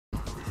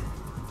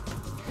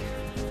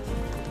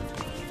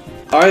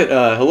Alright,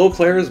 hello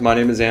players, my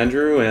name is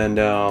Andrew, and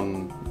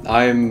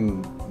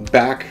I'm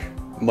back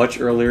much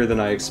earlier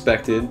than I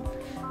expected.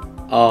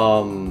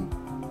 I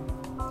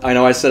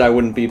know I said I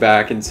wouldn't be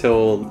back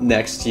until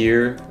next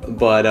year,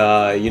 but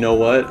you know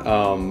what?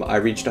 I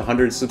reached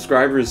 100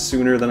 subscribers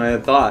sooner than I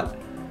had thought.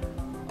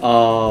 You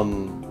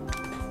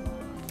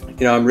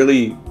know, I'm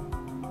really...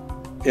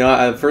 You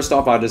know, first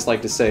off, I'd just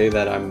like to say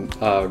that I'm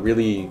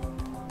really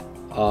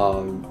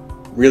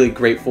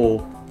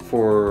grateful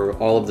for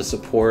all of the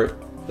support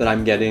that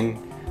I'm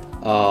getting.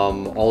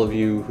 All of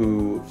you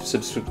who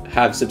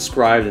have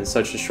subscribed in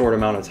such a short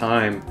amount of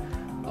time.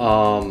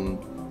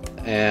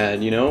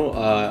 And you know,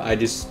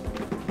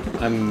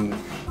 I'm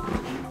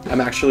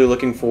actually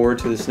looking forward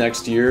to this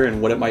next year and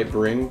what it might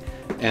bring,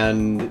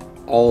 and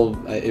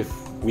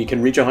if we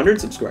can reach 100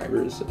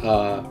 subscribers.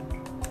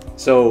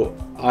 So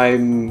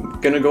I'm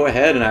gonna go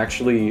ahead and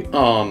actually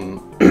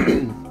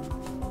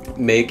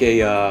make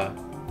a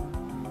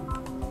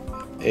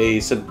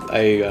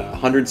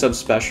 100 sub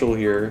special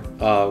here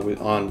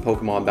on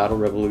Pokemon Battle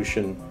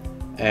Revolution,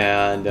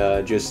 and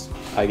just,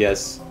 I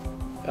guess,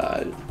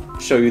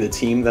 show you the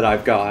team that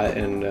I've got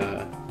and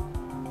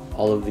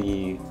all of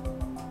the,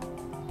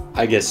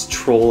 I guess,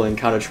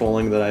 kind of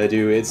trolling that I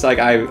do. It's like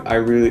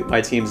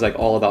my team's like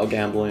all about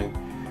gambling.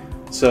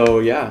 So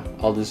yeah,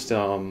 I'll just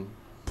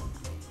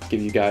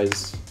give you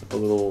guys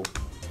an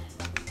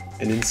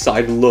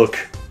inside look.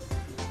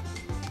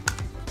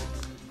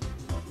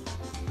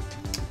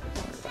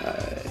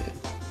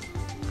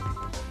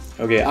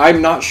 Okay,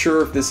 I'm not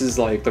sure if this is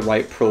like the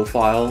right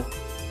profile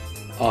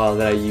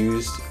that I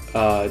used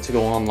to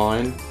go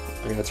online.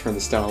 I gotta turn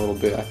this down a little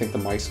bit. I think the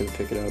mic's gonna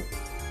pick it up.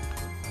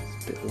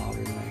 It's a bit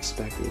louder than I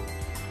expected.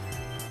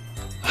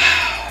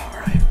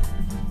 Alright.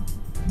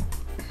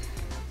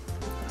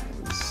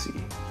 Let's see.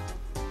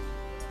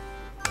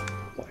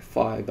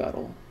 Wi-Fi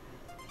battle.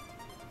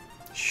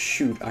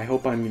 Shoot, I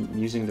hope I'm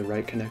using the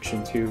right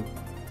connection too.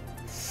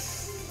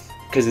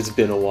 Because it's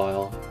been a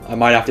while. I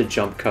might have to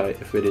jump cut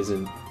if it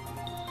isn't.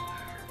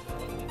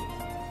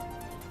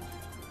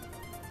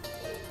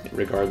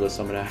 Regardless,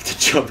 I'm gonna have to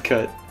jump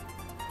cut.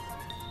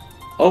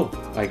 Oh,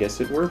 I guess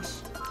it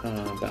works.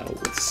 Battle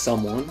with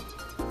someone.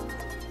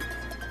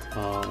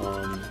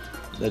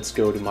 Let's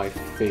go to my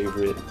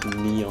favorite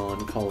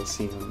Neon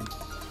Coliseum.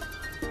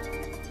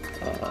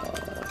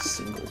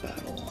 Single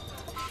battle.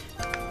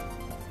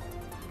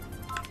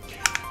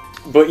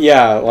 But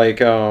yeah,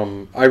 like,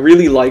 I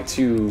really like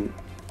to...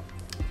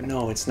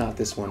 No, it's not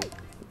this one.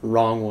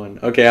 Wrong one.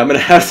 Okay, I'm gonna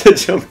have to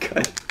jump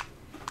cut.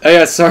 Oh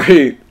yeah,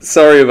 sorry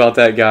about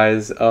that,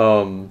 guys.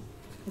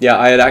 Yeah,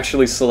 I had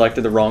actually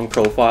selected the wrong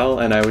profile,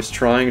 and I was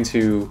trying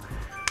to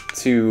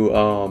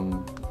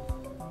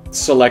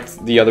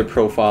select the other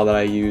profile that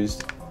I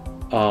used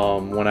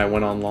when I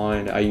went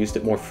online. I used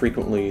it more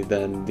frequently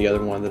than the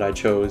other one that I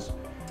chose.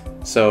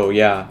 So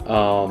yeah,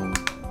 I'm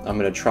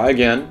gonna try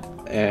again,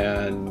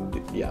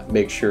 and yeah,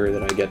 make sure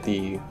that I get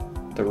the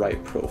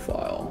right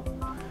profile.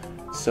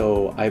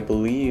 So I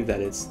believe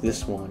that it's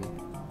this one.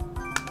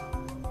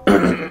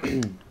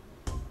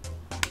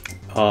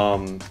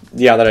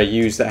 Yeah, that I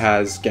use that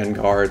has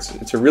Gengar.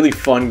 It's a really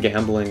fun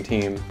gambling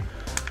team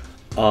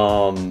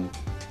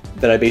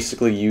that I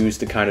basically use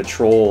to kind of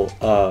troll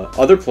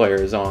other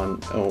players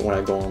on when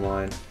I go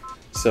online.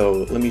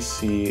 So let me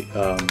see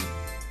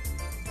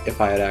if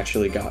I had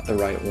actually got the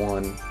right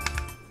one.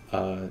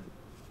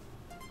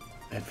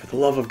 And for the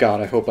love of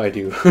God, I hope I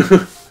do.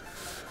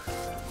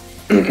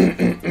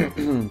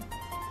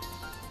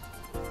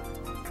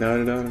 No.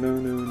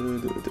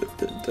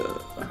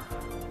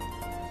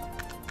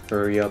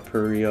 Hurry up,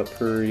 hurry up,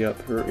 hurry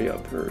up, hurry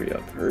up, hurry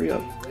up, hurry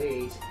up.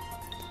 Wait.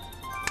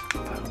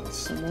 Battle with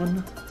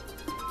someone.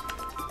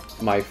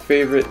 My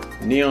favorite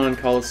Neon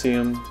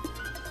Coliseum.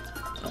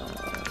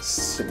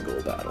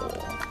 Single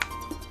battle.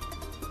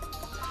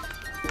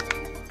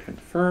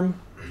 Confirm.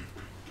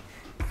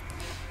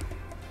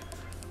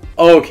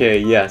 Okay,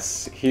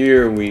 yes.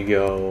 Here we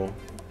go.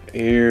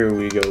 Here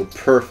we go.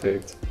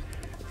 Perfect.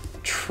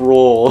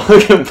 Troll.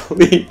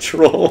 Complete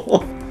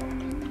troll.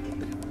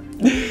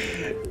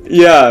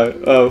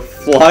 Yeah,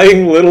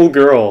 flying little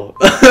girl.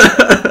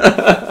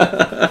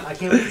 I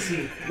can't wait to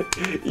see.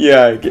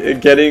 Yeah,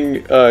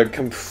 getting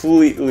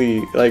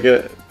completely like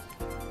the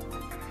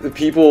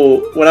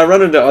people. When I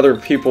run into other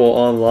people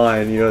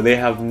online, you know, they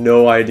have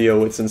no idea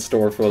what's in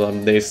store for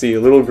them. They see a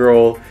little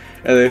girl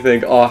and they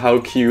think, "Oh, how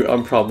cute!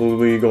 I'm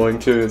probably going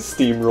to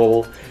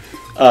steamroll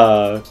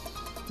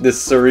this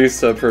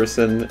Sarisa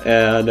person,"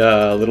 and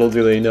little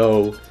do they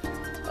know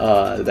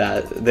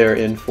that they're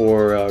in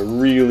for a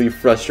really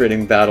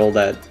frustrating battle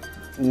that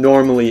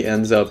normally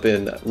ends up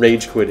in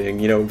rage quitting.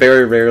 You know,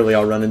 very rarely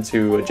I'll run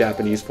into a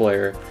Japanese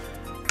player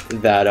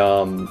that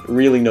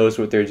really knows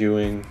what they're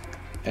doing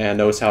and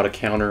knows how to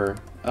counter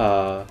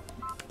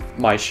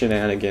my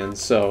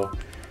shenanigans. So,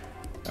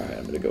 alright,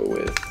 I'm gonna go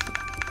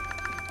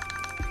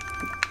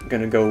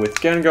with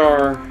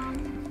Gengar,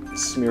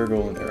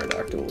 Smeargle, and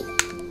Aerodactyl.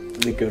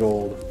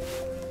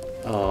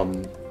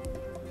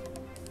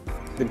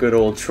 The good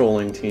old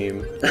trolling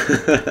team.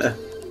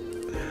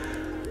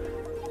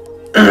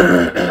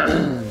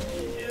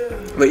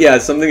 But yeah,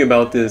 something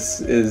about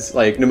this is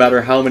like no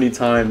matter how many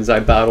times I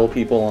battle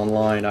people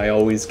online, I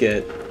always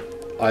get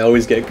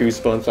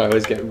goosebumps. I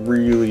always get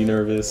really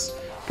nervous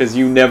because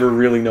you never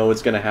really know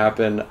what's gonna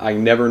happen. I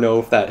never know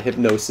if that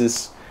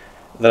hypnosis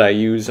that I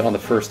use on the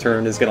first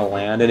turn is gonna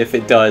land, and if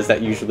it does,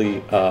 that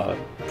usually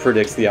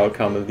predicts the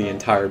outcome of the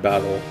entire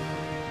battle.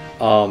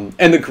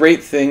 And the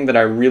great thing that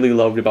I really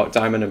loved about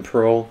Diamond and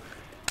Pearl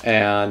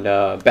and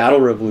Battle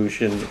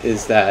Revolution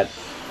is that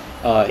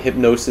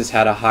Hypnosis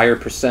had a higher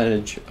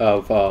percentage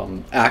of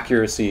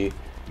accuracy,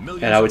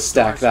 and I would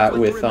stack that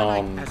with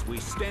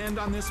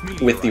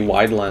the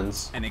wide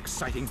lens,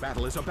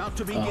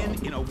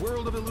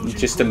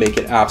 just to make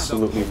it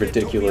absolutely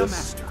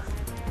ridiculous.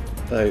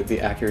 The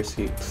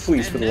accuracy,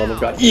 please, for the love of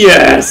God,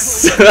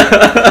 yes!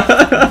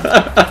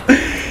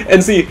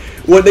 And see,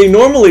 what they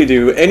normally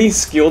do, any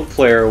skilled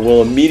player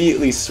will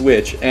immediately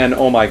switch, and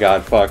oh my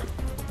god, fuck,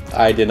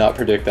 I did not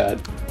predict that.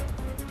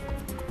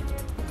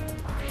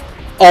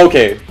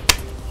 Okay.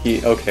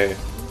 Okay.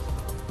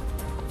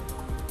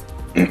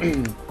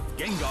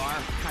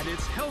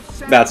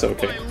 That's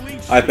okay.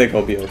 I think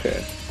I'll be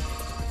okay.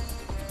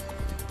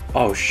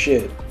 Oh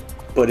shit.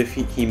 But if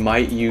he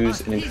might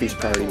use an increased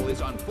priority,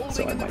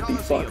 so I might be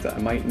fucked. I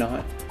might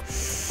not.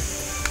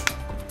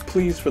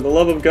 Please, for the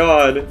love of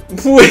God,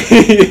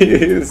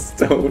 please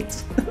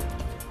don't.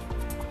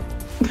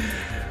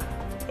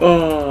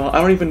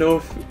 I don't even know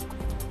if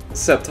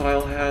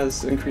Sceptile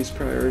has increased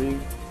priority.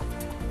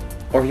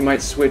 Or he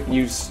might switch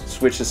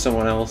to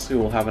someone else who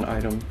will have an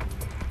item.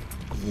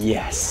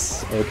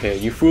 Yes. Okay,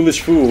 you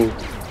foolish fool.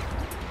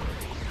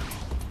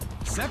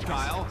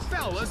 Sceptile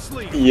fell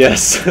asleep.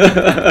 Yes.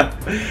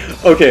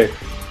 Okay.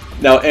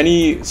 Now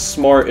any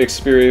smart,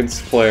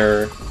 experienced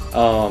player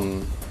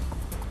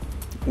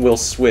will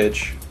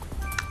switch.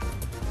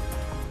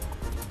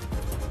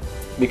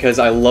 Because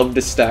I love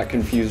to stack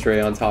Confused Ray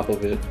on top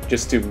of it,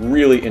 just to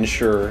really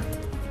ensure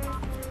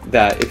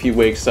that if he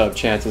wakes up,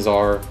 chances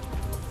are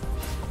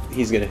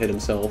he's gonna hit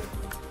himself.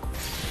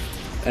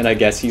 And I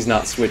guess he's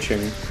not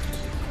switching.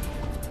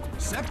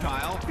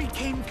 Sceptile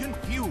became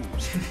confused.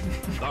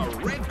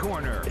 The red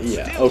corner.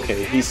 Yeah,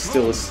 okay, he's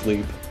still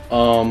asleep.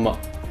 I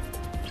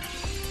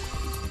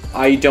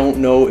don't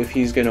know if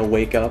he's gonna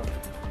wake up.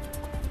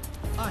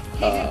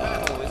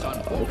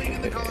 Okay.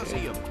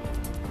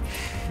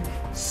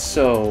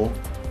 So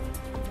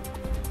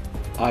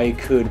I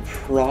could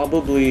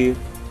probably...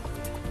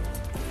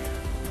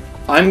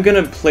 I'm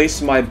gonna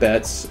place my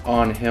bets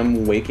on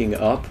him waking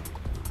up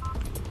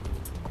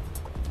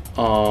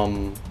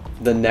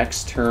the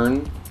next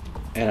turn,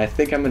 and I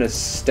think I'm gonna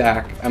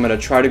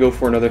try to go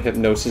for another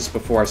Hypnosis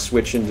before I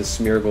switch into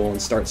Smeargle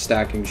and start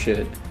stacking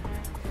shit.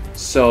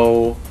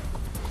 So,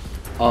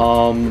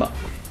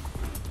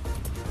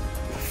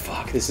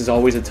 fuck, this is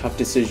always a tough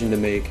decision to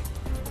make.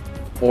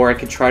 Or I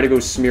could try to go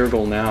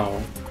Smeargle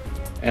now,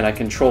 and I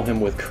control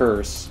him with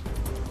Curse.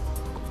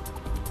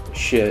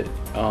 Shit.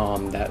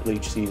 That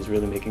Leech Seed is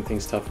really making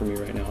things tough for me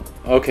right now.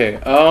 Okay,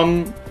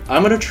 I'm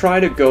gonna try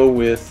to go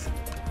with...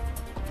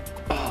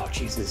 Oh,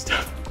 Jesus.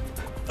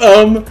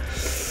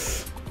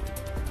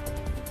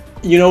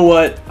 You know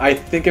what? I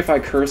think if I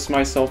curse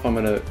myself, I'm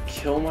gonna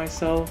kill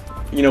myself.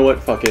 You know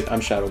what? Fuck it.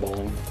 I'm Shadow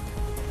Balling.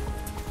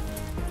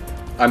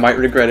 I might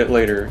regret it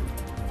later.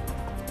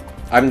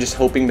 I'm just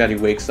hoping that he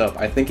wakes up.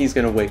 I think he's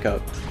gonna wake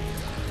up.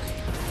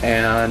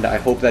 And I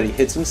hope that he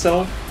hits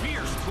himself.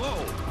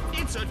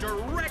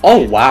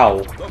 Oh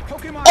wow.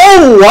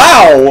 Oh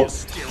wow!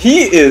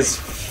 He is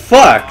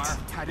fucked.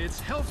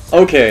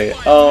 Okay,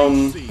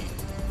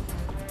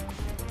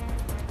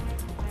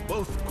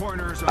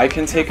 I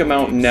can take him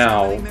out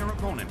now.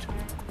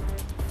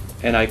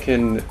 And I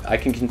can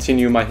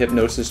continue my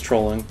Hypnosis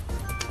trolling.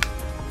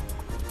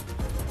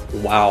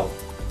 Wow.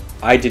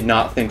 I did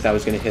not think that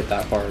was gonna hit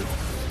that hard.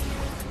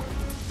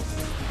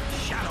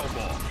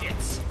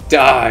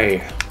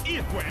 Die!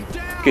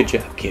 Good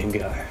job,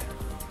 Gengar.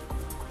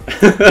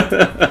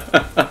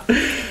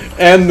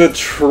 And the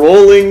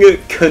trolling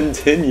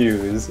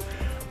continues.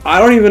 I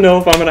don't even know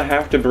if I'm gonna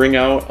have to bring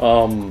out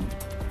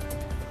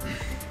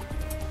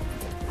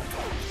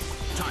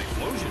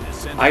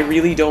I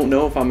really don't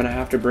know if I'm gonna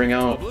have to bring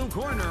out Blue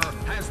corner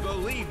has the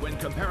lead when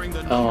comparing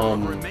the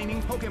number of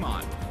remaining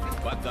Pokemon,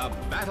 but the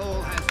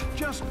battle has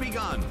just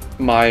begun.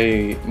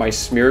 My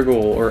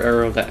Smeargle or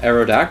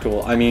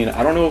Aerodactyl. I mean,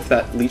 I don't know if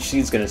that Leech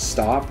Seed's gonna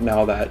stop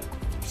now that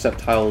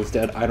Sceptile is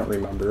dead. I don't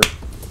remember.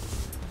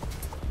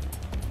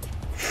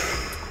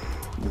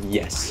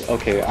 Yes.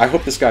 Okay, I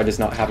hope this guy does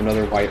not have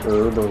another white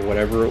herb or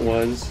whatever it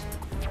was.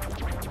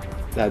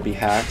 That'd be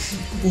hacks.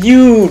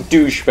 You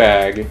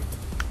douchebag!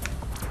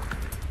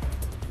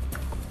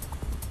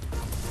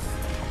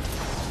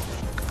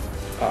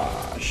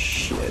 Ah,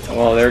 shit.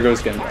 Well, there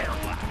goes Gengar.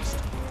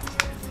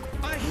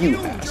 You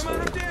asshole.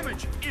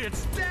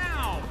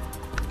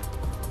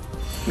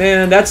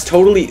 Man, that's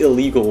totally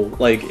illegal,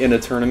 like, in a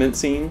tournament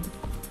scene.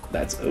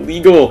 That's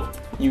illegal!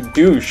 You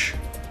douche!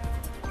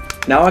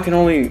 Now I can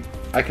only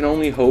I can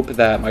only hope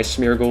that my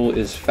Smeargle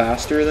is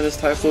faster than his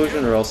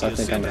Typhlosion, or else I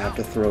think I'm gonna have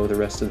to throw the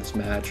rest of this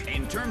match.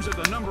 In terms of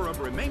the number of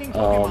remaining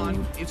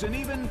Pokemon, it's an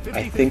even 50-50.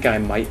 I think I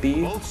might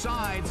be. Both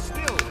sides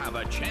still have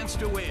a chance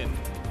to win.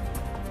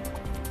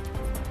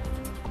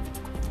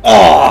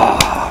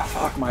 Oh,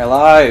 fuck my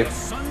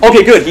life.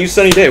 Okay, good. He used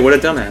Sunny Day. What a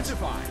dumbass.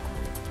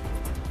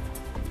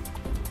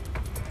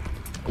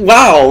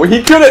 Wow,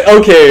 he could've.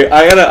 Okay,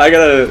 I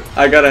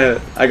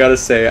gotta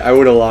say, I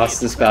would have lost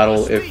this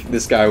battle if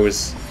this guy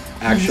was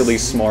actually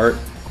smart.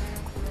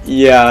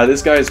 Yeah,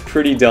 this guy is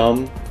pretty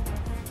dumb.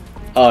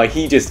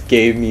 He just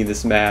gave me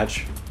this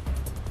match.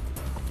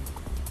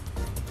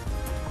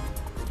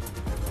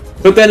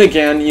 But then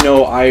again, you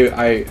know,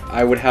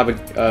 I would have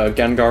a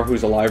Gengar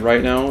who's alive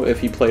right now if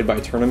he played by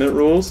tournament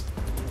rules.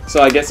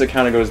 So I guess it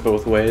kind of goes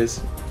both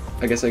ways.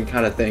 I guess I can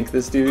kind of thank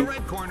this dude.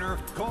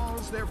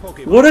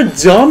 What a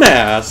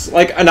dumbass!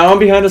 Like, now I'm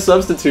behind a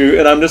substitute,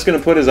 and I'm just gonna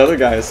put his other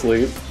guy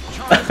asleep.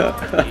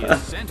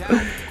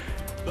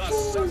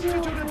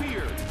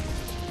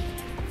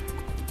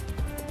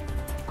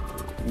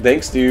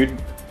 Thanks,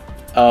 dude.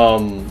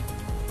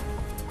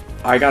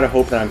 I gotta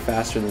hope that I'm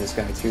faster than this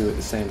guy, too, at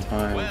the same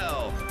time.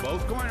 Well,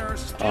 both corners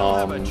still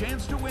have a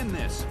chance to win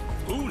this.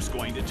 Who's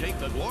going to take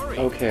the glory?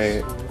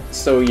 Okay,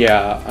 so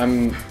yeah,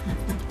 I'm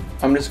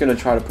just gonna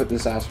try to put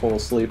this asshole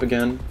asleep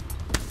again.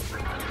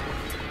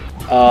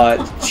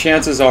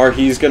 Chances are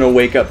he's gonna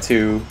wake up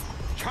too.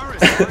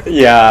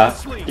 Yeah,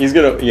 he's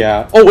gonna,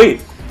 yeah. Oh,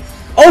 wait!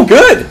 Oh,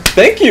 good!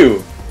 Thank you!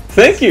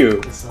 Thank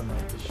you!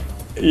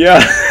 Yeah,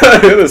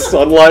 the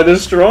sunlight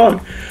is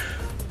strong.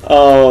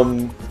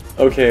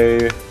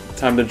 Okay,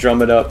 time to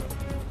drum it up.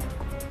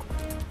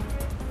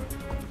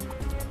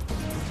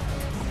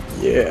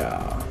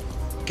 Yeah.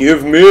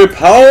 Give me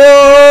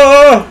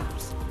power!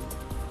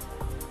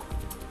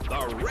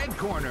 The red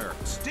corner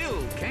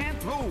still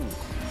can't move.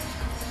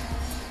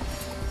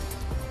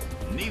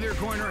 Neither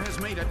corner has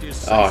made a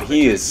decisive Oh,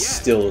 he is attempt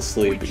yet. still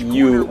asleep. Which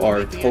You corner will are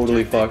make the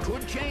totally attempt that fucked.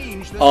 could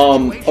change the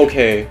situation?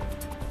 Okay.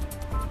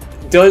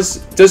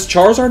 Does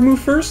Charizard move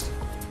first?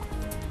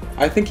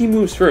 I think he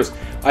moves first.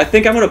 I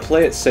think I'm gonna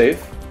play it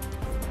safe.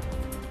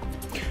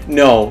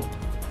 No.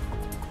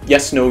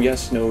 Yes, no,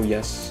 yes, no,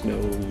 yes, no,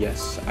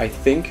 yes. I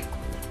think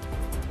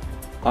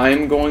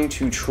I'm going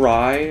to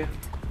try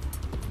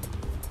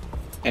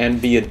and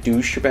be a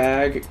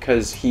douchebag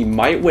because he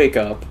might wake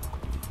up.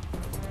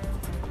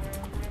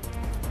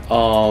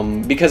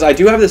 Because I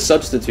do have this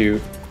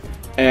substitute,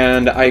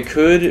 and I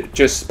could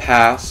just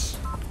pass,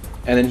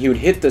 and then he would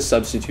hit the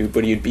substitute,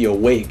 but he'd be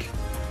awake.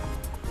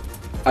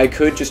 I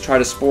could just try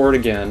to Spore it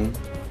again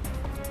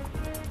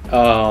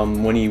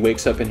when he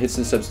wakes up and hits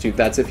the substitute.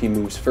 That's if he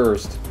moves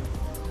first.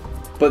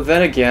 But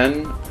then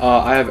again,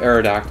 I have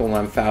Aerodactyl and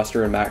I'm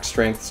faster and max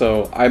strength,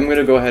 so I'm going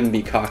to go ahead and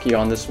be cocky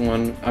on this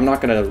one. I'm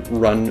not going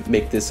to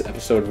make this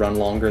episode run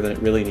longer than it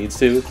really needs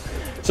to.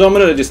 So I'm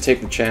going to just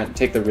take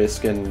the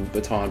risk and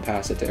baton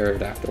pass it to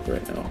Aerodactyl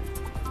right now.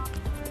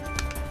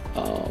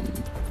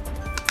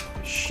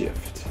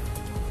 Shift.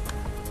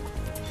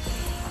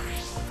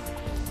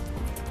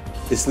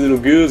 This little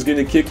girl's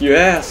going to kick your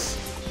ass.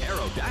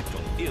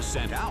 Aerodactyl is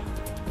sent out.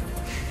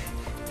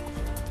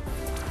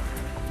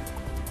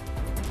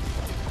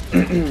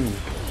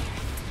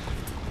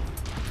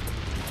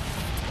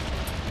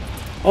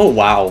 Oh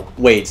wow,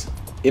 wait,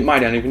 it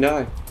might not even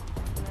die.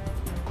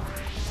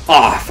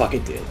 Ah, fuck,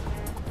 it did.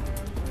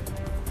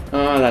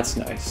 Ah, that's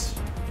nice.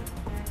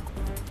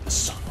 The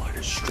sunlight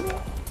is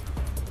strong.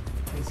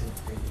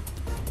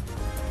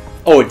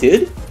 Oh, it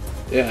did?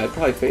 Yeah, it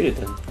probably faded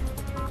then.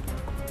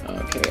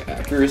 Okay,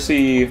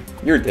 accuracy,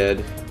 you're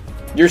dead.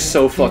 You're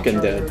so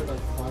fucking dead.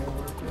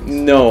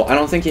 No, I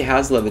don't think he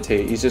has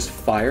levitate, he's just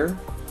fire.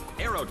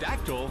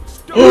 Aerodactyl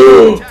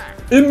Oh, attack.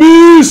 it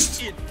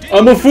missed!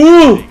 I'm a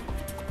fool!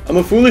 I'm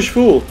a foolish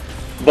fool.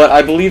 But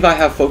I believe I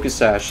have Focus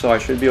Sash, so I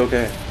should be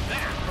okay.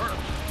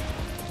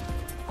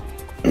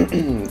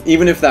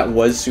 Even if that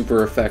was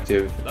super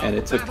effective and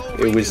it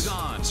was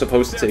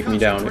supposed to take me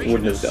down, it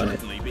wouldn't have done it.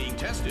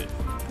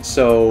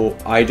 So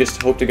I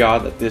just hope to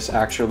God that this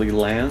actually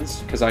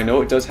lands, because I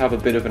know it does have a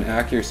bit of an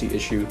accuracy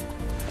issue.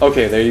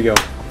 Okay, there you go.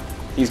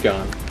 He's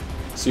gone.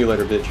 See you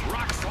later, bitch.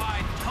 Rock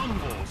slide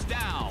tumbles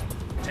down.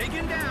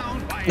 Taken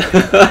down by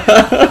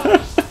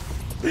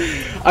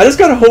I just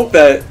gotta hope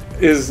that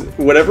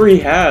whatever he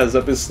has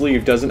up his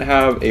sleeve doesn't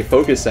have a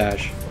Focus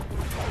Sash.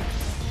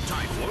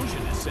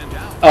 Typhlosion is sent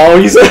out.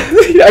 Oh,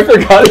 I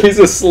forgot he's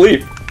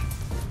asleep.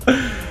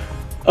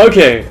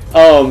 Okay,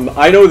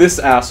 I know this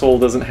asshole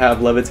doesn't have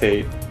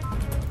Levitate.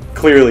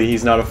 Clearly,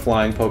 he's not a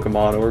flying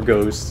Pokemon or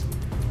Ghost.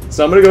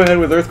 So I'm gonna go ahead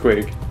with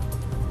Earthquake.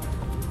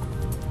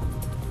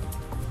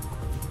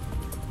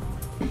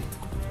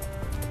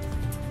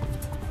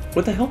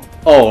 What the hell?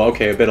 Oh,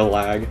 okay, a bit of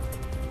lag.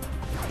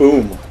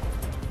 Boom.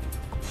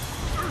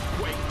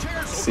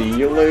 See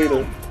you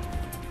later.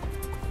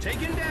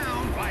 Taken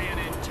down by an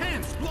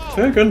intense blow.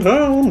 Taken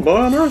down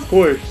by an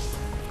earthquake.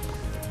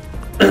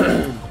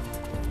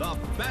 The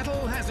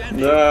battle has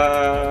ended.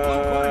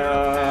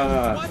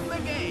 Won the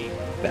game.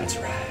 That's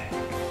right.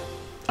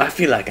 I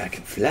feel like I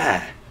can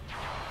fly.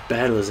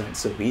 Battles aren't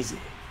so easy.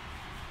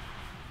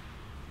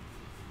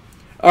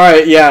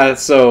 Alright, yeah,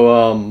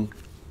 so,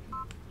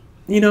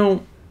 you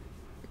know,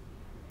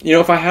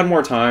 if I had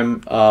more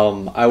time,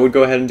 I would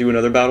go ahead and do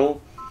another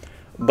battle.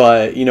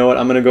 But, you know what,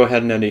 I'm going to go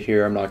ahead and end it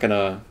here. I'm not going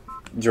to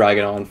drag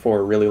it on for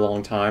a really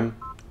long time.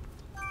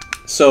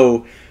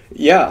 So,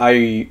 yeah,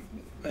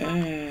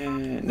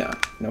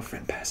 no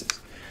friend passes.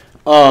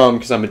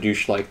 Because I'm a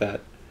douche like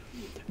that.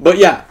 But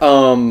yeah,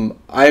 I'm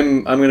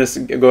gonna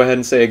go ahead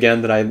and say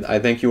again that I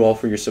thank you all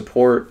for your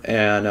support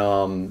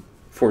and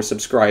for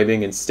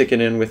subscribing and sticking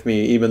in with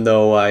me, even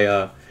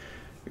though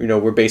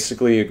we're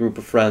basically a group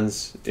of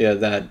friends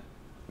that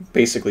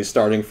basically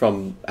starting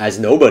from as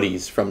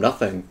nobodies from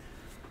nothing.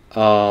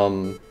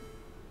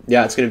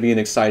 Yeah, it's gonna be an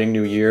exciting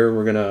new year.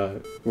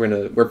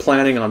 We're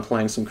planning on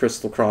playing some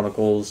Crystal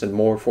Chronicles and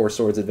more Four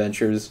Swords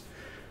Adventures.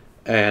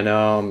 And,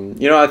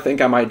 I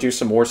think I might do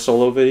some more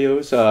solo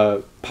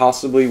videos,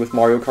 possibly with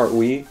Mario Kart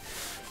Wii.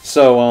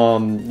 So,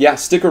 yeah,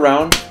 stick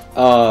around.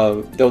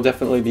 There'll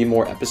definitely be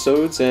more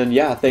episodes. And,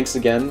 yeah, thanks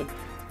again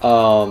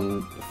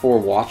for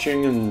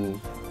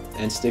watching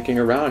and sticking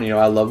around.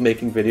 I love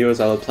making videos.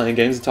 I love playing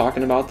games and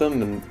talking about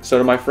them. And so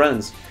do my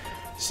friends.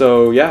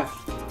 So, yeah,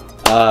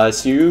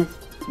 see you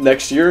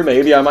next year.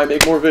 Maybe I might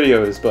make more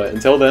videos. But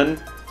until then,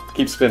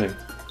 keep spinning.